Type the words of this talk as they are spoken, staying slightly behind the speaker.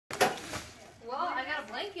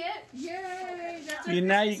blanket. Yay! That's our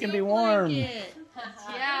Now you can be warm. blanket.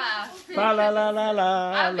 Yeah. La la la la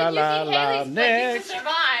la I've la been la using la. Haley's blanket to Next.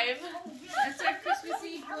 survive. That's our Christmas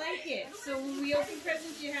Eve blanket. So when we open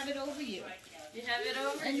presents, you have it over you. You have it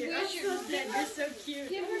over And here. where's your You're so cute.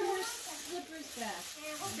 Give her her slippers back.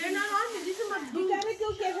 They're not on me. These are my You boots. gotta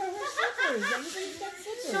go get her her slippers. Everybody's got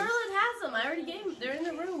slippers. Charlotte has them. I already gave them. They're in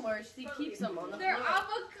the room where she keeps them on the They're floor.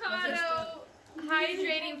 avocado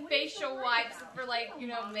hydrating facial wipes for like, you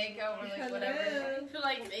know, makeup or like whatever. Hello. For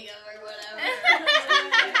like makeup or whatever.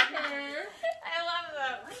 I love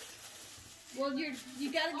them. Well, you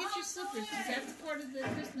gotta get your slippers because that's part of the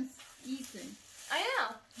Christmas Eve thing. I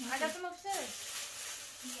know. I got them upstairs.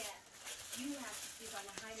 Yeah, you have to sleep on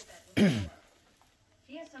the hide bed.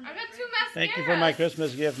 I got 2 mascaras. Thank you for my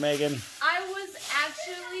Christmas gift, Megan. I was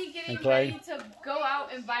actually getting And Clay. ready to go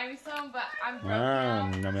out and buy me some, but I'm broke Ah,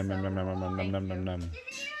 now. num, num, num, num, num, num, num, num, num, num.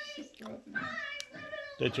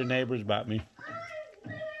 That your neighbors bought me.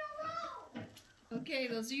 Okay,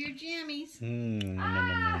 those are your jammies. Num, num,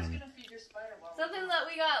 num, num. Something that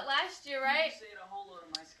we got last year, right?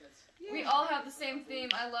 Yeah. We all have the same theme.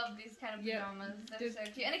 I love these kind of Yeah. pajamas. They're so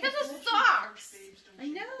cute. And it comes with socks. I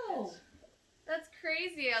know. That's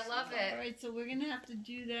crazy. I love All it. right, so we're gonna have to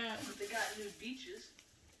do that. But they got new beaches,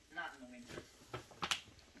 not in the winter.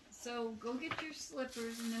 So go get your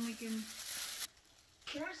slippers and then we can.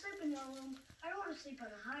 Can I sleep in your room? I don't want to sleep on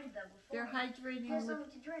a hide bed before. They're hydrating Here's lip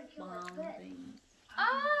something to drink. You'll like balm bed. things.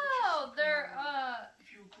 Oh, they're,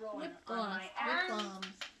 If you grow Lip on gloss. my Lip balms.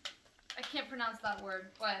 I can't pronounce that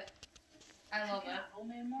word, but I love it.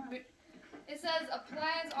 homemade mark. It says,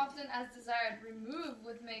 apply as often as desired. Remove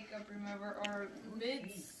with makeup remover or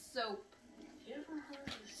mid-soap. Okay,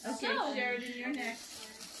 So- Sheridan, you're next.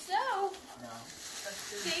 So, No.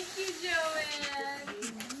 thank you, Joanne.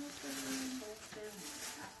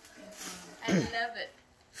 I love it.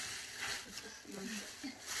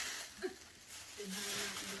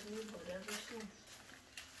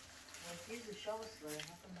 Here's the show sleigh.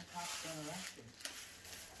 How come the cops don't arrest him?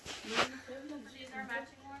 These are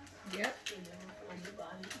matching ones? Yep.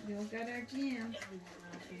 We all got our jams.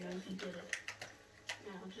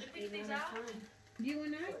 Pick these out? You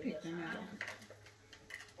and I picked them out.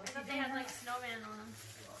 I thought they had like snowman on them.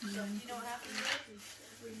 Do you know what happened to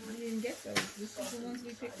those? We didn't get those. This is the ones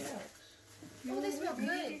we picked out. Oh, they smell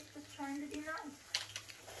good. Just trying to be nice.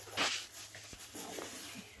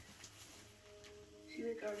 See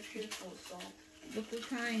the garbage can full of salt? Look what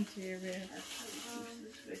kind here, Rick. That's how you use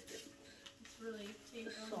this victim. It's really The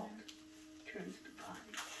tasty. salt turns to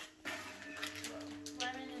body.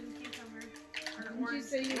 Lemon and cucumber. Didn't you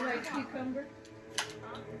say you like cucumber?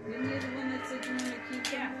 Didn't you the one that said you wanted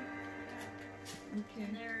cucumber? Okay.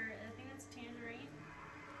 And they're, I think it's tangerine.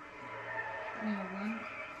 No, one.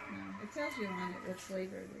 No. It tells you on it what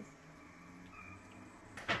flavor it is.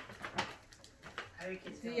 How are your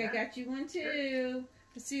kids See, I got you one too.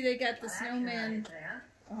 See, they got the snowman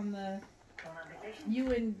on the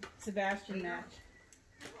you and Sebastian match.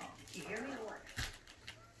 You hear me or what?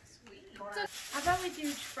 How about we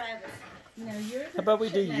do Travis? No, you're. How about we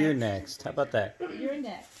do you next? How about that? You're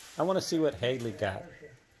next. I want to see what Haley got.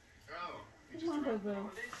 Come on, Boo Boo.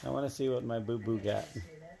 I want to see what my boo boo got. Did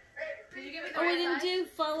you give me the Oh, we right didn't size? do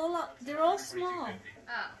follow up. They're all small.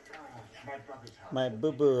 Oh. My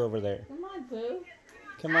boo boo over there. Come on, Boo.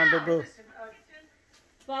 Come on, boo boo.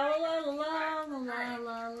 Follow la la la la la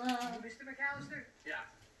la la. Mr. McAllister? Yeah.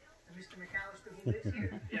 Mr. McAllister who lives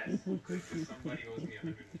here? Yes. Somebody owes me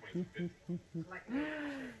 $120.50. Like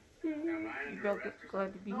Glad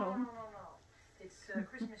to be no, home. It's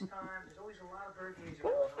Christmas time. There's always a lot of birthdays.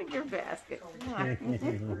 Oh, your basket. I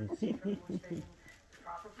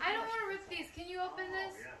don't want to rip these. Can you open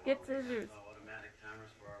this? Get scissors. Automatic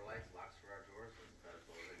timers for our lights, locks for our doors. That's about as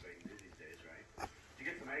well as anybody can do these days, right? Did you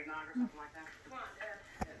get some eggnog or something like that? Come on,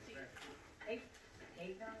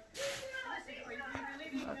 eggnog?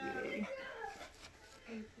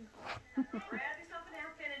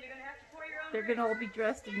 They're gonna all be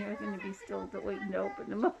dressed and you're gonna be still waiting to open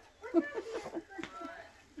them up. Early.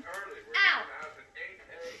 We're Ow! at the house at 8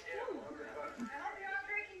 a.m. on the button.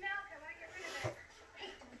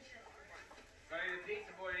 Friday the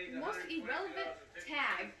pizza boy needs Most 120 irrelevant $50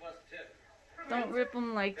 tag. plus tip. Don't rip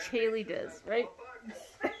them like Haley does, right?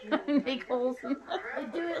 Make holes in them. I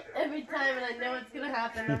do it every time and I know it's gonna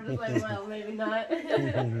happen. I'm just like, well, maybe not.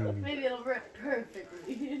 Maybe it'll work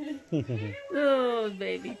perfectly. Oh,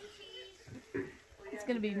 baby. It's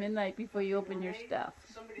gonna be midnight before you open your stuff.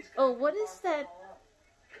 Oh, what is that?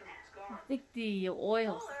 I think the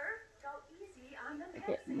oils are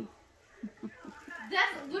getting.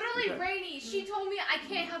 That's literally Rainy. She told me I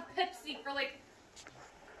can't have Pepsi for like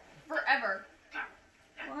forever.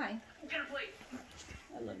 Why?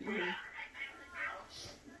 I love you.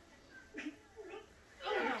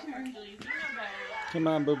 Come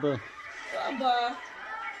on, Boo Boo. Bubba.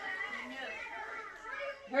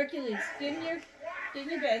 Hercules, get in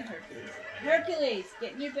your bed, Hercules. Hercules,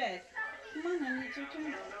 get in your bed. Come on, honey, it's your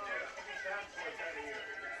turn.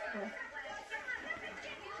 Oh.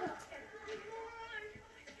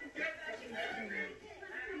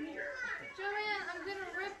 Joanne, I'm gonna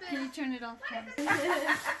rip it. Can you turn it off, Travis?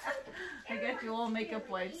 I got you all makeup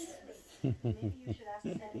wipes. Maybe you should ask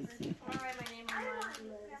Jennifer. I'll write my name on mine.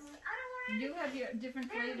 You have your different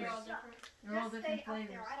flavors. They're all different. They're all different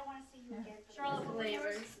flavors. I don't want to see you again. Charlotte, what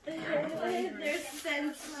Flavors. Flavors. There's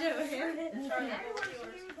scents to it. Charlotte, what's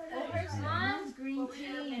yours? Well, hers is green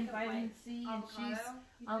tea and vitamin C, and she's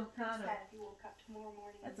avocado. If you woke up tomorrow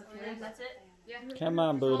morning. That's a flavor. That's it? Yeah. Come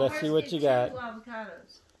on, Boo. Let's see what you Two got.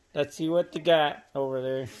 avocados. Let's see what you got over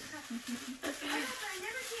there.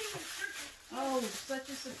 Oh, such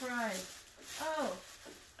a surprise. Oh.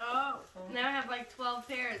 Oh, now I have like 12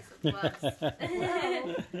 pairs of gloves.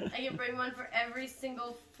 I can bring one for every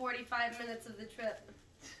single 45 minutes of the trip.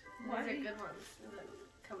 Those are good ones.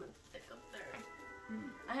 Come and pick up there.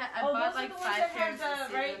 I bought like 5 pairs this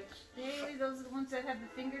season. Right? Haley, those are the ones that have the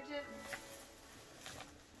fingertip?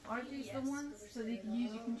 Aren't these the ones? So they can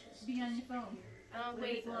use, you can be on your phone. I don't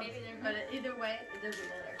think so. Maybe they're But either way, it doesn't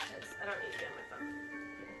matter because I don't need to be on my phone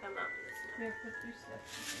if I'm out listening. Here, put your stuff.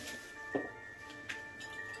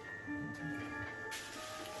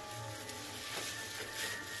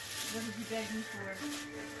 What did you beg me for?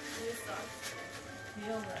 New socks.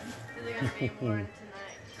 Feel them. They're going to be worn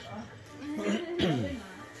tonight. Really not.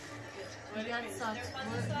 We got socks.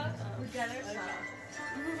 We got our socks.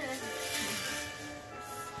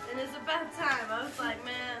 And it's about time. I was like,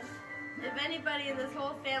 man, if anybody in this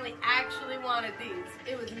whole family actually wanted these,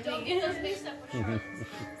 it was me. Don't get those mixed up with Charlotte's.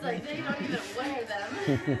 It's like they don't even wear them.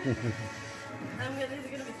 These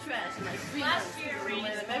are gonna be trash in like 3 Last months. year, I'm gonna Rainey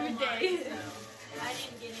wear them stole every mine, day. so I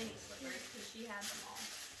didn't get any slippers because she had them all.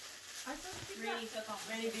 I thought you Rainey took all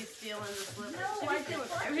my Rainy be stealing the slippers. No, She I be stealing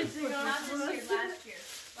didn't. everything Not else. this year, last year.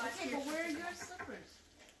 Last Okay, year. but where are your slippers?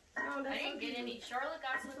 No, I didn't get any. Charlotte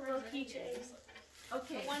got Just a slippers. little I didn't get any keychain. slippers.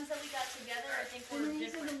 Okay. The ones that we got together, I think And were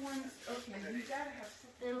these are different. the ones, okay, you gotta have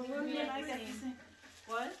slippers. And we'll Yeah, make I got the same.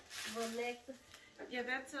 What? We'll make the Yeah,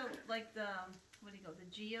 that's like the, what do you call the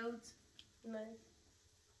geodes? nice.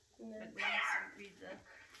 But let's read that.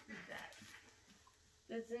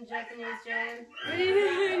 It's in Japanese, Joanne.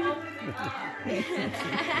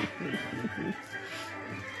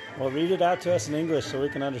 Well, read it out to us in English so we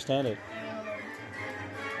can understand it.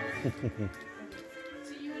 So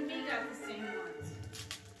you and me got the same ones.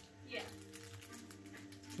 Yeah.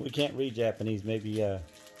 We can't read Japanese. Maybe you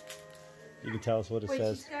can tell us what it Wait,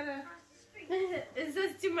 says. she's got a... It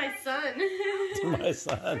says to my son. To my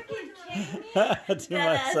son. Freaking To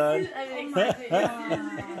my son. I mean, God. exactly. I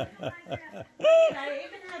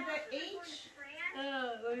even had that H.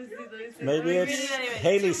 Oh, let me see. Maybe Let me it's read it anyway.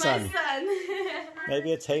 Haley's To my son. son.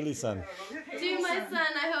 Maybe it's Haley's son. To my son,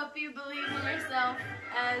 I hope you believe in yourself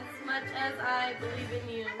as much as I believe in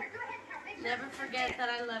you. Never forget that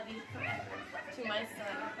I love you forever. To my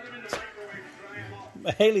son.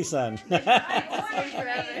 Haley's son.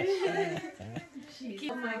 Forever.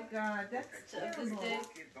 Oh my God, that's This terrible.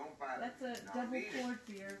 dick. That's a double cord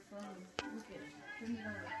for your phone. Look at it. Bring it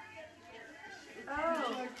over.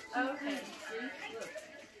 Oh, okay. See? Look.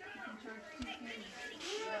 You can charge 2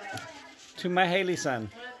 phones. To my Haley son.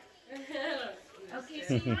 Okay,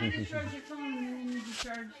 so you need to charge your phone and then you need to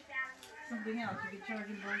charge something else. You can charge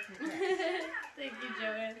them both with that. Thank you,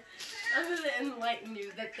 Joanne. I'm gonna enlighten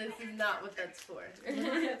you that this is not what that's for. And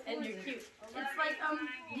you're cute. It's like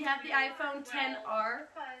you have the iPhone 10R,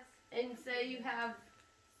 and say you have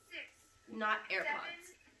not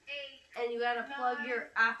AirPods, and you gotta plug your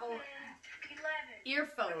Apple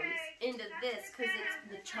earphones into this because it's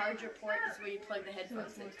the charger port is where you plug the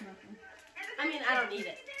headphones in. I mean, I don't need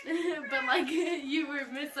it, but like you were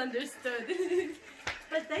misunderstood.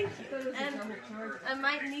 But thank you, and I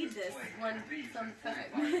might need this one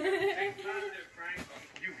sometime.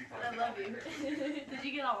 I love you. Did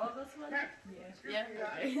you get all of this one? Yeah.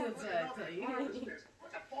 Okay, that's what I tell you.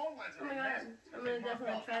 Oh my god, I'm gonna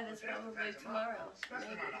definitely try this probably tomorrow,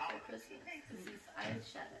 maybe for Christmas. This is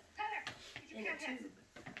eyeshadow in a tube.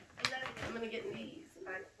 I'm gonna get these.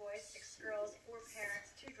 5 boys, 6 girls, 4 parents,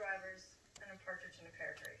 2 drivers, and a partridge in a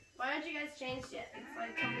pear tree. Why aren't you guys changed yet? It's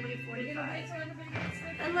like totally 45.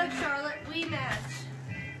 And look, Charlotte, we match.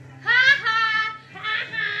 Ha ha! Ha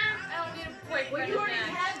ha! I don't need a boyfriend. Well, you already to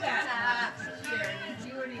match. had that.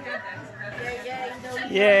 You already had that. So that's Yeah, yeah, you know.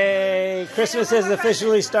 Yay! Yay! Christmas has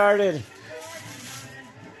officially started.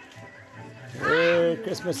 We're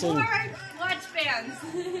Christmasing. More watch bands.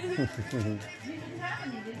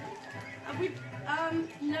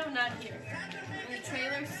 No, not here. In the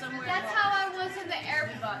trailer somewhere. That's how I was in the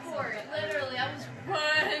airport. Literally, I was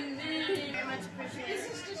running. Very much appreciate This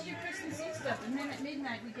it. is just your Christmas Eve stuff, and then at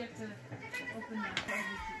midnight we get to open the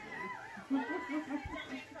presents.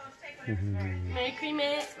 Merry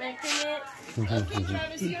Christmas. Merry Christmas. Okay,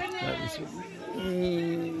 Travis, you're next. Look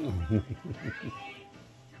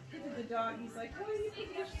at the dog. He's like, "Why are you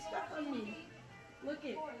putting your stuff on me?" Look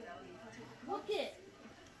it. Look it.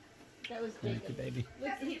 That was Thank you, Jacob. baby.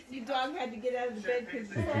 Look, your dog had to get out of the bed because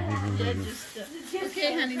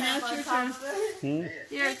Okay, honey, now it's your turn.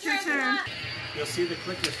 Yeah, it's your turn. You'll see the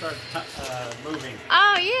clicker start moving.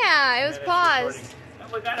 Oh yeah, it was And it's paused. recording. Oh,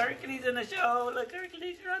 we got Hercules in the show. Look,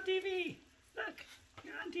 Hercules, you're on TV. Look,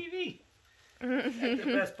 you're on TV. That's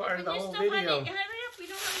the best part of the whole video. We don't have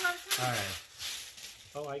a lot of time. All right.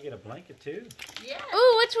 Oh, I get a blanket too? Yeah.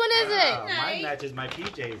 Ooh, which one is Wow, it? mine matches my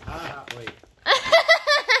PJs. Ha, wait.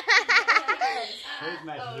 Hers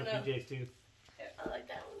matches your PJs too. I like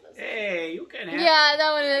that one. That's Hey, you can have it. Yeah,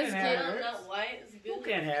 that one is You can cute. have it. not white. It's good. You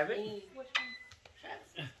can have it.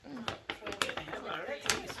 I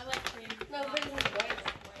like cream. No, but it's white.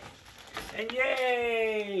 And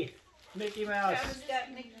yay! Mickey Mouse.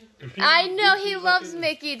 I know he loves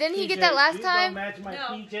Mickey. Didn't he get that last These time? don't match my No.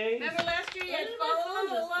 PJs. Remember last year you had follow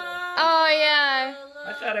along? Oh yeah.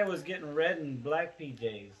 I thought I was getting red and black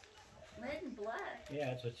PJs. Red and black.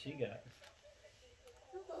 Yeah, that's what she got.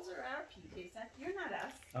 Those are our PJs. You're not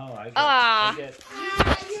us. Oh, I get. Aw. I get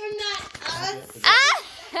You're not us.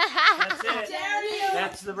 that's it.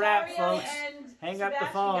 That's the wrap, folks. Hang up the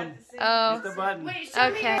phone. Hit Oh. the button. Wait, show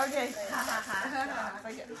me Okay. your-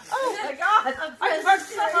 Oh my God! I fucked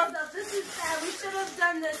some up. This is sad. We should have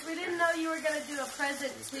done this. We didn't know you were gonna do a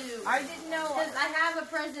present too. I didn't know. Because I have a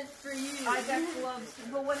present for you. I got gloves,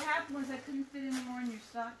 but what happened was I couldn't fit any more in your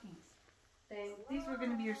stockings. Dang. These were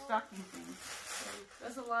going to be your stocking things.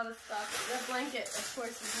 That's a lot of stockings. That blanket, of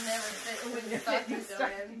course, is never fit with the stockings go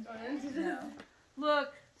in. No.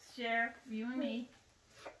 Look, Sheriff, you and me.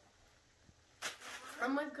 Oh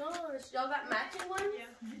my gosh. Y'all got matching ones? Yeah.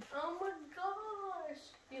 Oh my gosh.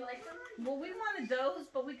 Do you like them? Well, we wanted those,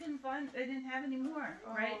 but we couldn't find. They didn't have any more,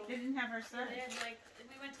 right? They didn't have our size.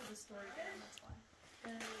 We went to the store again, that's why.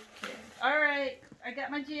 All right, I got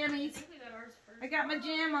my jammies. We got ours first. I got my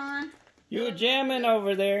jam on. You jamming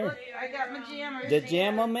over there. I got my jammers. The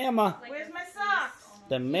jamma mama. Where's my socks?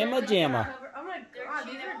 The mama jamma. Oh my god,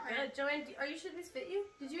 these are good. Joanne, are you sure these fit you?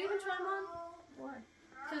 Did you even try them on? Why?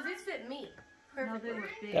 Because these fit me No, perfectly. they were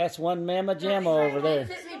big. That's one mama jamma over They there.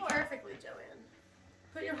 fit me perfectly, Joanne.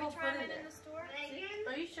 Put your whole foot in there. the store?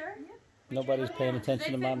 Are you sure? Nobody's paying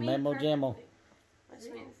attention to my memo jammo. Which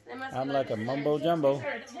means they must I'm be like a mumbo jumbo. These are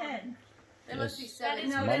a 10. They must be 7.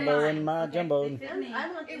 No, Mumbo and my jumbo. They fit me.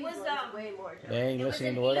 I want these ones way more. They ain't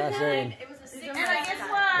listening to what I say. It was a 6, And And I guess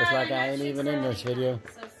what? It's like I ain't even in this video.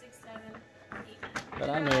 so 6, 7, 8. But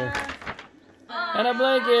I'm here. And a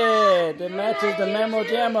blanket that matches the memo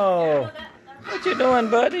jammo. What you doing,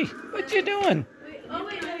 buddy? What you doing? Oh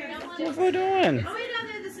wait, no, you're not. What we doing? Oh wait, no,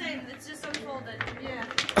 they're the same. It's just unfolded. Yeah.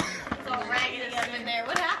 It's all raggedy up in there.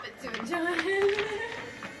 What happened to it, Joanne?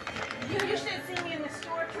 You should have seen me in the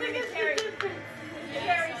store trying to Look at carry the difference.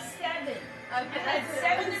 7. I Okay. had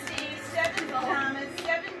 7 of these, 7 pajamas,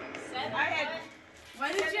 7. I had.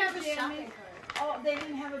 Why did you have a shopping cart? Oh, they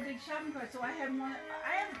didn't have a big shopping cart, so I had one. I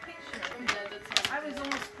have a picture. I was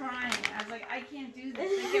almost crying. I was like, I can't do this.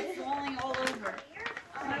 They kept falling all over.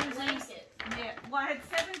 And I was like, yeah. Well, I had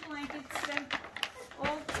 7 blankets, 7.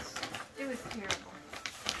 All. It was terrible.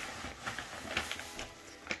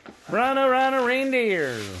 Run a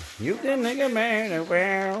reindeer. You can make a man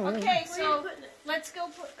well. Okay, so Let's go.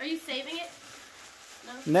 Are you saving it?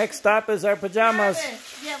 Next stop is our pajamas.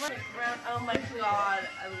 Yeah. Oh my god,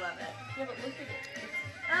 I love it. Yeah, but look at it.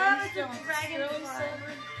 Oh, it's a dragonfly.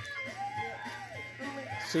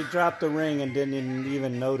 She dropped the ring and didn't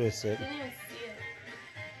even notice it. Didn't even see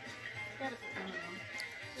it.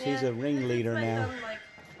 She's a ringleader It's like now. done, like,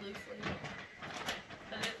 loosely.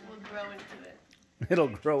 But it will grow into it. It'll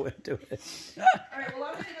grow into it. Alright, well,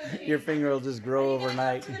 I'm gonna go to Your finger will just grow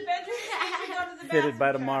overnight. the bedroom. Go to the Fitted bathroom, by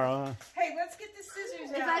Travis. tomorrow, huh? Hey, let's get the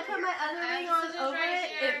scissors If out. I put my other ring on over it,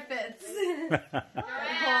 it fits.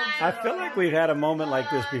 I feel like we've had a moment like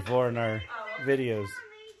this before in our videos.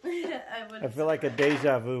 I I feel like a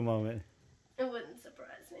deja vu moment. It wouldn't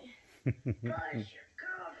surprise me. Buzz, your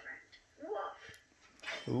girlfriend.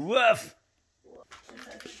 Woof. Woof!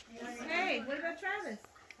 Hey, what about Travis?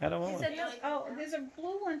 I don't want You one. said no. Oh, there's a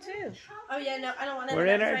blue one too. Oh yeah, no, I don't want it. We're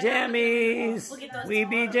in our Right now. jammies. Look at those. We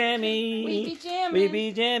be jammy. We be jamming. We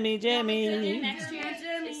be jammy, jammy. Next year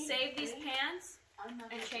is save these pants and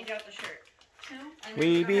change out the shirt.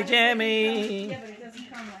 We be jammy. Yeah, but it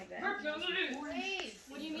doesn't come like that. Wait,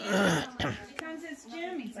 what do you mean? It comes as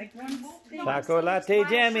jammies, like one thing. Choco latte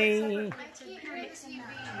jammy. I can't hear the TV.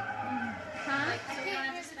 Huh? I can't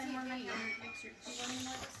hear the TV.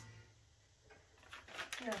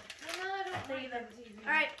 No. No, I don't They like love the TV.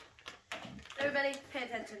 All right, everybody, pay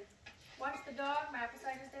attention. Watch the dog. My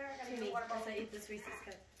appetite is there. I gotta To get me, a water as bottle. I eat this Reese's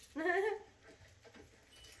cup.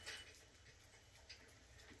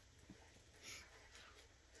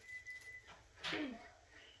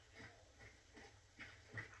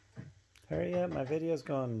 Hurry up, my video's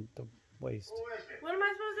going to waste. What am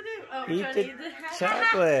I supposed to do? Oh, Eat trying the to eat the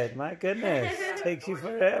chocolate. My goodness. Takes you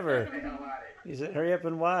forever. You said hurry up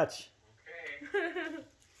and watch.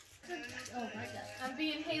 I'm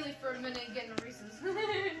being Haley for a minute and getting Reese's.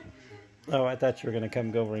 Oh, I thought you were going to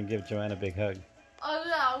come over and give Joanna a big hug. Oh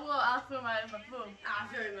yeah, well, after my food.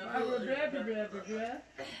 After my Blah, food. blah, blah, blah, blah, blah.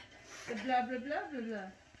 The blah, blah, blah, blah, blah.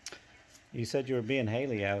 You said you were being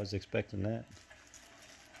Haley. I was expecting that.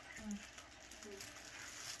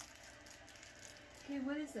 Okay,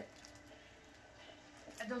 what is it?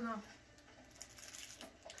 I don't know.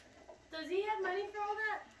 Does he have money for all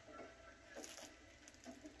that?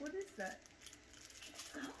 What is that?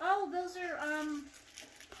 Oh, those are,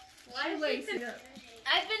 shoelaces.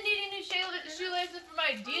 I've been needing new shoelaces for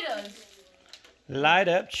my Adidas. Light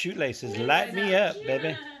up shoelaces. Light me up,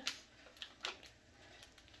 baby.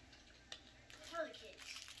 For the kids.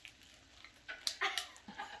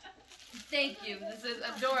 Thank you. This is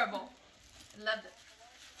adorable. I loved it.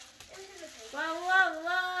 La la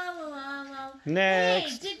la la la.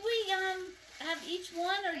 Next. Hey, did we have each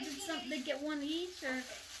one, or did they get one each, or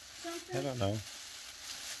something? I don't know.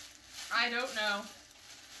 I don't know.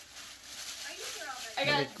 I I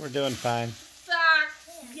got think we're doing fine. socks.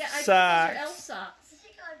 Yeah, I think Socks. those are elf socks. I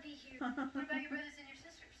think I'd be here. What about your brothers and your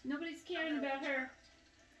sisters? Nobody's caring about her.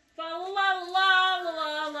 Fa la la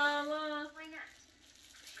la la la la. Why not?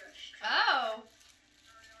 Oh.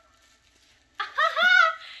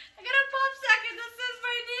 I got a pop socket that says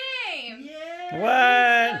my name. Yeah.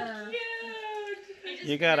 What? Cute.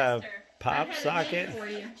 You got a I pop had a name socket? for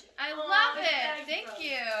you. I love it. Thank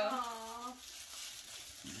you.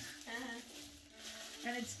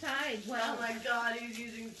 And it's tied well Oh my god, he's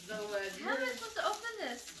using so much. How am I supposed to open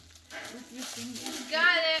this? with your fingers.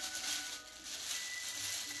 Got it.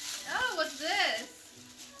 Oh, what's this?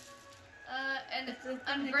 An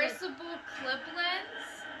unbraceable clip lens.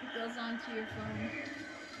 It goes onto your phone.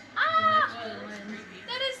 Ah! Extra lens.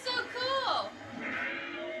 That is so cool.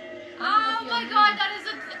 Oh my god, that is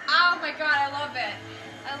oh my god, I love it.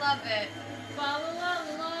 I love it. Fa la la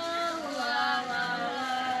la la la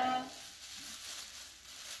la.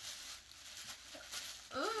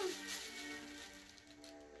 Ooh.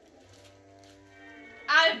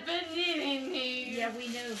 I've been needing these. Yeah, we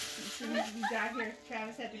knew. As soon as we got here,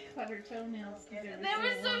 Travis had to cut her toenails because They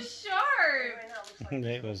were so long. sharp.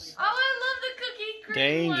 It was. Oh, I love the cookie cream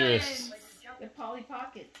Dangerous. ones. The Polly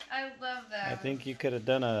Pocket. I love them. I think you could have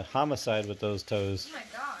done a homicide with those toes. Oh my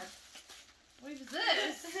god. What is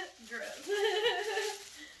this? Gross.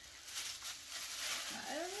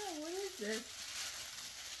 I don't know. What is this?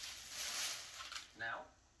 Now?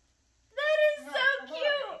 That is so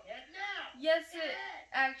cute. Yes, it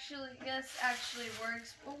actually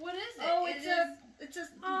works. But what is it? Oh, It it's is- a it's a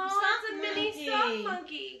Oh, sock it's a mini monkey. sock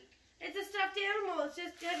monkey. It's a stuffed animal. It's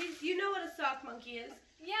just, you know what a sock monkey is.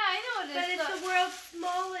 Yeah, I know it But is. it's the world's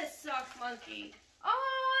smallest sock monkey.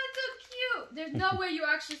 Oh, it's so cute. There's no way you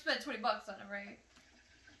actually spent $20 on it, right?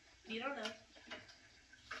 You don't know.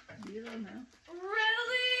 You don't know.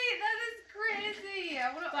 Really? That is crazy.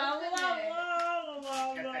 I want to La open la it.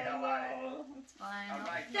 la Get the hell out of here. It's fine. All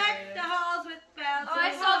right. Deck the halls with bells. Oh, I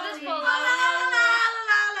and saw this holly. one. La la la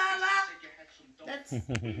la la la. That's.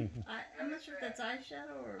 I'm not sure if that's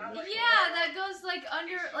eyeshadow or. Yeah, that goes like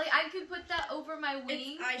under. Like I could put that over my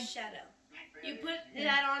wing. It's eyeshadow. You put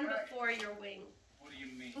that on before your wing. What do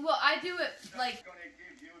you mean? Well, I do it like. Gonna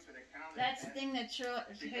give you to the county. That's the thing that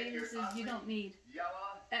Haley says you don't need.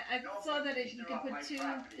 Yellow. I saw that you can put two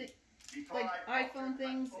like iPhone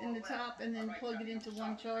things in the top and then plug it into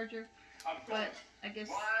one charger. But I guess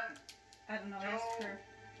I don't know. Ask her.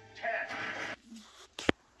 10.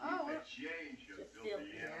 Oh, what- Change your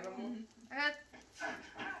Filthy animal. I got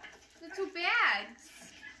the 2 bags.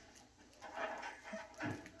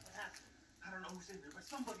 I don't know who's in there, but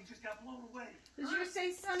somebody just got blown away. Does yours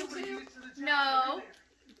say sun Somebody too? gets to the town.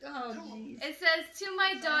 No. Oh, jeez. It says, to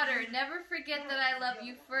my daughter, never forget that I love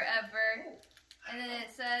you forever. And then it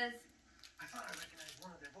says, I thought I recognized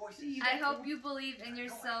one of their voices. I hope you believe in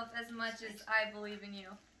yourself as much as I believe in you.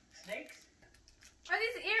 Snakes? Are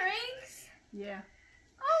these earrings? Yeah.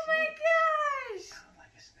 Oh my gosh! Sound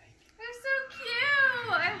like a snake. They're so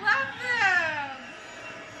cute! I love them!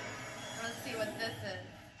 Let's see what this is.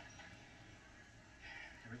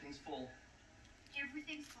 Everything's full.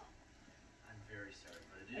 Everything's full. I'm very sorry,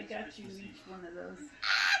 but I it is got you Christmas each Eve. one of those.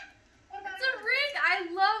 It's a ring! I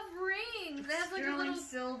love rings! It has like a Sterling little...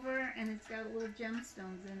 silver, and it's got little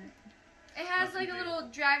gemstones in it. It has like a little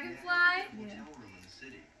dragonfly. Yeah. Hotel room in the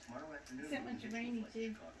city. Tomorrow afternoon, Except when we'll it's get you a rainy, flight to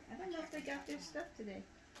too. Chicago. I don't know if they got their stuff today.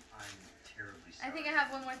 I'm terribly sorry. I think I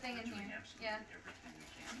have one more thing in We're doing here. absolutely Yeah. everything we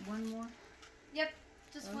can. One more? Yep.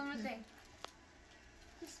 Just one more Okay. thing.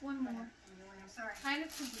 Just one more. I'm sorry. Kind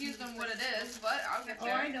of confused on what it is, but I'll get Oh,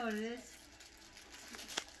 there. I know what it is.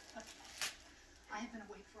 I have been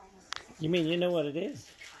awake for almost You mean you know what it is?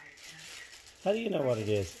 How do you know what it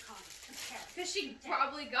is? Because she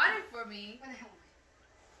probably got it for me. Where the hell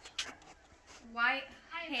am White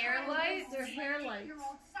hair lights? They're hair lights. Your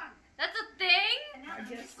old son. That's a thing? I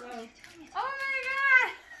guess so. Oh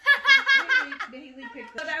my god! Bailey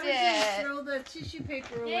picked up. But I was Did. going to throw the tissue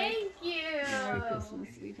paper away. Thank you. Merry Christmas,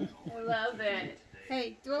 sweetie. I love it.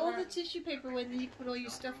 Hey, throw all the tissue paper away, then you put all your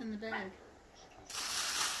stuff in the bag.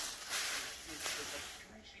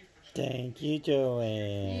 Thank you,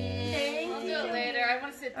 Joanne. Thank I'll you. do it later. I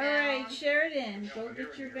want to sit All down. right, Sheridan, go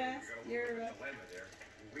get your vest. Your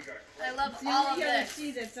I love it's the all of only other this.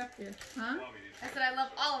 T that's up there, huh? I said I love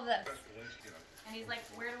all of this. And he's like,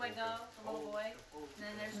 where do I go? The little boy. And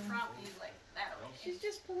then there's Trump. He's like, that way. She's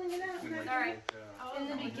just pulling it out. Sorry. In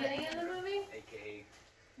the beginning of the movie? AKA.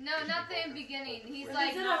 No, not the beginning. He's If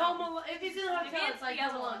like, he's in a home alone, if he's in a hotel, it's it's like the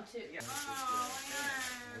other Home Alone one. 2. Yeah,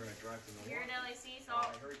 we're gonna drive from the Here at water. LAC, I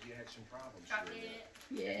salt, heard you had some problems. chocolate.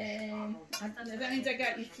 Yeah. That means I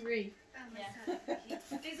got you 3.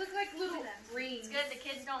 these look like little It's greens. good. The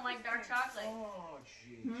kids don't like dark chocolate. Oh,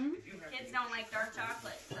 jeez. Hmm? If you have Kids to- don't like dark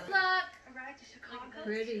chocolate. So. Look. A ride to Chicago.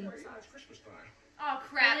 Pretty. It's Christmas time. Oh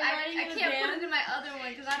crap! Are you I riding can't in a put it van? in my other one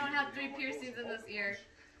because I don't have 3 piercings in this ear.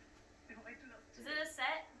 Is it a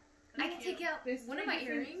set? I can take out There's one of 3 my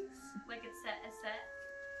different- earrings. Like it's set, a set?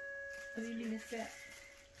 What do you mean a set?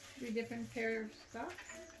 3 different pair of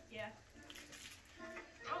socks? Yeah.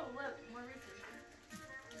 Oh, look, more Reese's.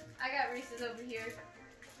 I got Reese's over here.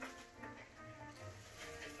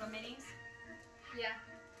 The minis. Yeah.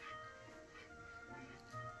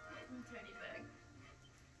 Teddy bag.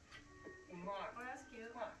 Mom, Oh, that's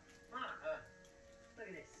cute. Mom, look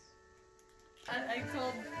at this. I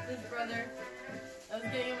told his brother I was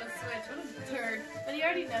getting him a Switch. What a turd. But he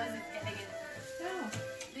already knows he's getting it. Oh.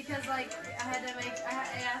 Because, like, I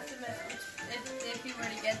asked him if he were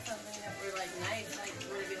to get something that were, like, nice, like,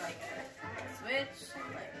 would it be, like, a Switch,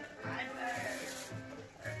 like, iPad?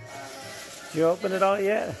 Did you open it all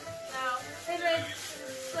yet? No. Hey, babe,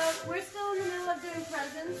 so we're still in the middle of doing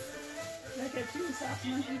presents. I got you a soft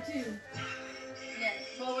monkey too. Yeah,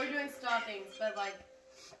 well, we're doing stockings, but, like,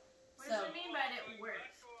 What does it mean by it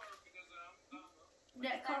works?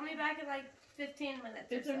 yeah, call me back in, like, 15 minutes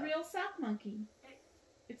It's or a so. real sock monkey.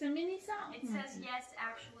 It's a mini sock It monkey. says yes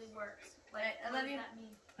actually works. Like, Alright, I what love does you. that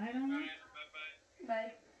mean? I don't know.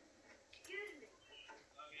 Bye.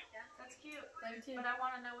 That's cute. Love you too. But I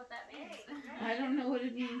want to know what that means. I don't know what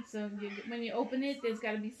it means. So when you open it, there's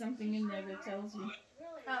got to be something in there that tells you.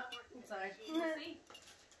 Oh, I'm sorry. We'll see.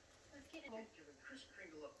 Give a crisp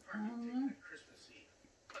Kringle up I don't know. on Christmas Eve.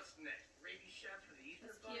 What's next? Rabies shot for the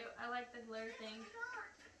Easter It's cute. I like the glitter thing.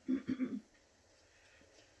 Can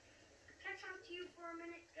I talk to you for a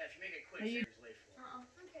minute? Yeah, if you make it quick, Are you- Sarah's late for it.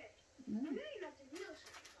 Okay. No. I know you have to kneel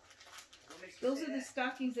sometimes. What makes you Those say are the that?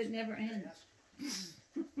 stockings that never end.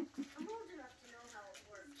 I'm old enough to know how it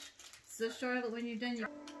works. So Charlotte, when you're done, you.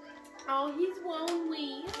 Oh, he's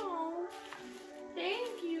lonely. Oh,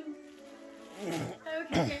 thank you.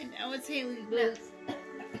 Okay. Okay, now it's Haley's boots.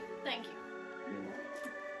 Thank you.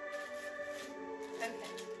 Okay.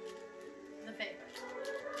 The favorite.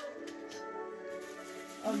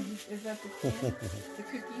 Oh, is that the can? The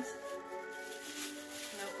cookies?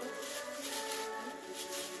 Nope.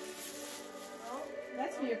 Oh,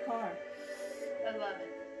 That's for your car. I love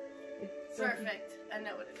it. It's Perfect. I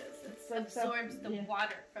know what it is. It soaks up- absorbs the yeah.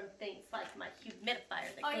 water from things like my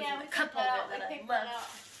humidifier that Oh goes yeah, in we the cup picked that holder out. We that I picked that love. out.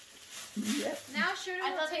 Yep. Now Sheridan I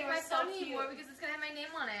won't thought they take were my so phone cute. anymore because it's gonna have my name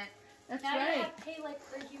on it. That's Now you right. have to pay like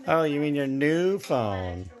for human. Oh, you mean your new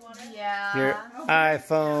phone? Yeah. Your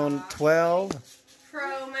iPhone 12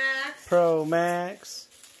 Pro Max. Pro Max?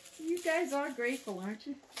 You guys are grateful, aren't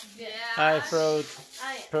you? Yeah. Hi, I am.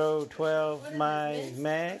 Pro 12, What is my this?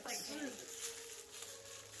 Max. Like,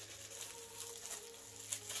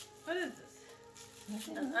 what is this?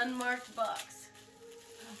 An unmarked box.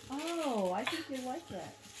 Oh, I think you like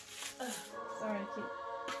that. Sorry, Kate.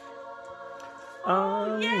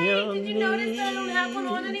 Oh, yay! Did you notice that I don't have one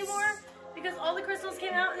on anymore? Because all the crystals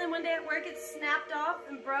came out, and then one day at work it snapped off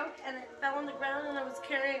and broke, and it fell on the ground, and I was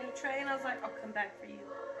carrying a tray, and I was like, I'll come back for you.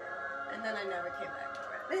 And then I never came back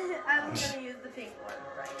for it. I'm going to use the pink one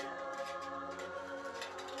right now.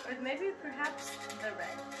 Or maybe perhaps the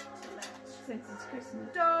red to match. Since it's Christmas.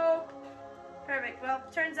 Dope! Perfect. Well,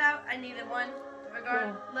 turns out I needed one,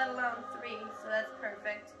 regard, Cool. let alone 3, so that's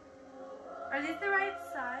perfect. Are these the right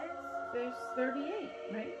size? There's 38,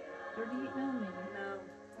 right? 38 millimeter. No,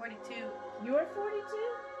 42. You're 42?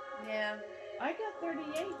 Yeah. I got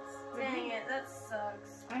 38s. Dang it, that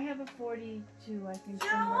sucks. I have a 42, I think.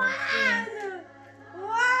 somewhere. Yeah. Joanne!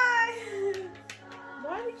 Why?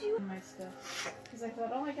 Why would you my stuff? Because I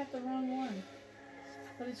thought, oh, I got the wrong one.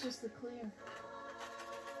 But it's just the clear.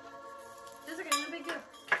 It's okay, no big deal.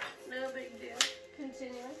 No big deal.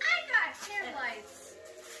 Continuing. I got hair lights.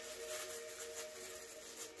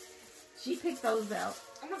 She picked those out.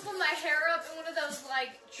 I'm gonna put my hair up in one of those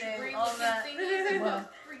like Dang, tree all looking that. thingies and Wow.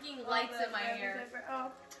 put freaking lights in my hair.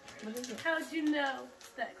 Oh, What is it? how'd you know it's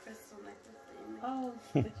that crystal necklace thing? Oh,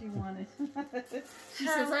 that you wanted. She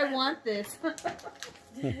says, I want this. I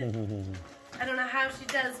don't know how she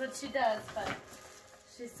does what she does, but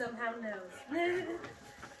she somehow knows.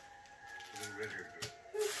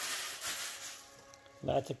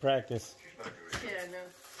 Lots of practice Yeah, I know.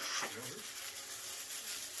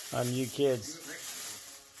 on you kids.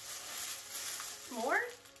 More?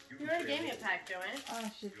 You already gave me a pack, Joanne.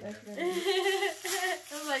 Oh, shit, that's I right.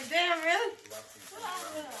 was like, damn, really?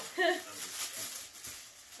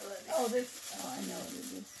 Oh, this. Oh, I know what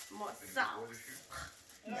it is. More socks.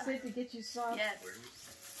 You said to get you socks. Yes.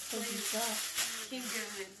 So you socks. Keep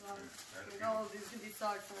giving me socks. Like, oh, these could be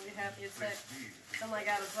socks, and I'll be happy as heck. I'm like,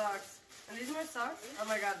 out of socks. Are these more socks? Oh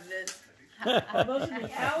my god, it is. Oh, those are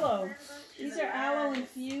the aloe. These are aloe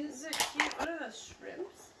infused. These are cute. What are those,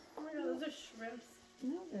 shrimps? Oh my god, those are shrimps.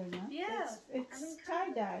 No, they're not. Yeah. It's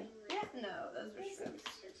tie-dye. No, those are shrimps.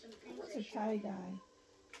 Those are tie-dye.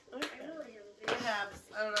 Okay. Perhaps.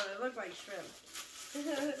 I don't know, they look like shrimp.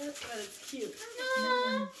 But it's cute.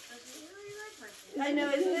 I know,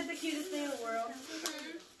 isn't it the cutest thing in the world?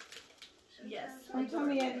 Yes. Don't tell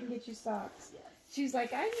me I didn't get you socks. She's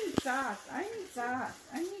like, I need socks. I need socks.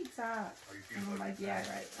 I need socks. And I'm like, yeah,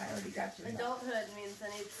 right. I already got you. Adulthood means I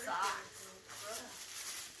need socks.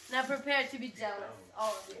 Now prepare to be jealous,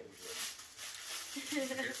 all of you.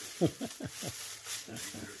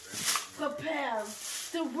 Papam,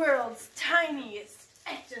 the world's tiniest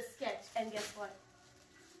etch-a-sketch. And guess what?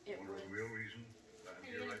 It works.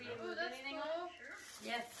 Ooh, that's cool.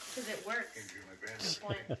 Yes, because it works. Good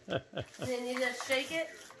point. Then you just shake it.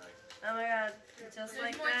 Oh my god, just There's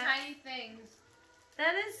like more that. tiny things.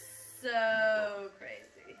 That is so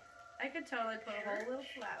crazy. I could totally put a whole little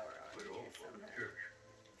flower on here somehow.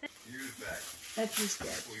 That's your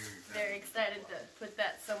sketch. Very excited to put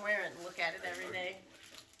that somewhere and look at it every day.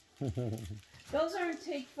 Those aren't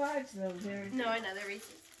take fives though. They're No, I know, they're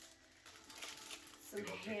Reese's. Some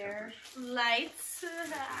hair lights.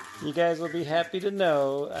 You guys will be happy to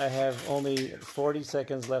know I have only 40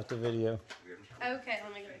 seconds left of video. Okay,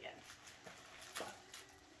 let me go again.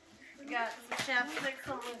 We got some chapstick,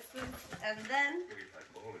 some lipsticks, and then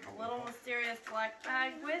a little mysterious black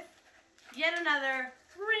bag with yet another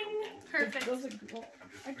ring. Perfect. Those are cool.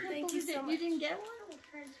 I can't Thank you believe so that much. you didn't get one.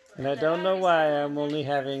 And I don't know why I'm only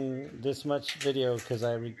having this much video because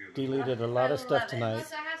I deleted a lot of stuff tonight.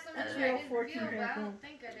 Unless I have some That's I real didn't 14 feel, but I purple. don't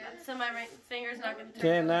think I did. So my finger's not going to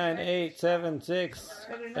 10, 9, 8, 7, 6.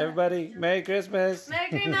 Everybody, Merry Christmas. Merry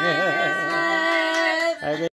Christmas! I think